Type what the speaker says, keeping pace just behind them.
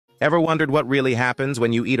Ever wondered what really happens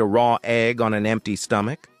when you eat a raw egg on an empty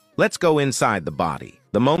stomach? Let's go inside the body.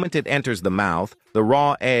 The moment it enters the mouth, the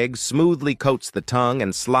raw egg smoothly coats the tongue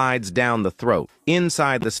and slides down the throat.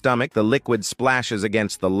 Inside the stomach, the liquid splashes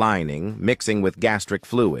against the lining, mixing with gastric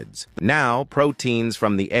fluids. Now, proteins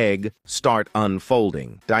from the egg start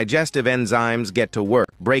unfolding. Digestive enzymes get to work,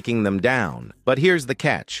 breaking them down. But here's the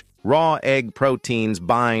catch. Raw egg proteins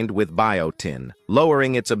bind with biotin,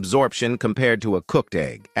 lowering its absorption compared to a cooked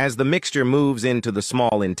egg. As the mixture moves into the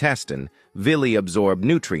small intestine, villi absorb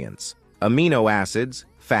nutrients, amino acids,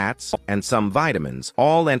 fats, and some vitamins,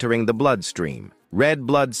 all entering the bloodstream. Red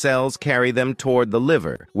blood cells carry them toward the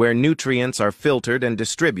liver, where nutrients are filtered and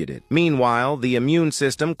distributed. Meanwhile, the immune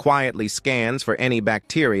system quietly scans for any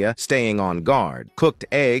bacteria, staying on guard. Cooked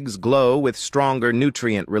eggs glow with stronger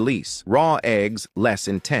nutrient release. Raw eggs, less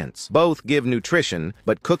intense. Both give nutrition,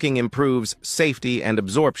 but cooking improves safety and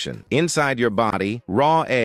absorption. Inside your body, raw eggs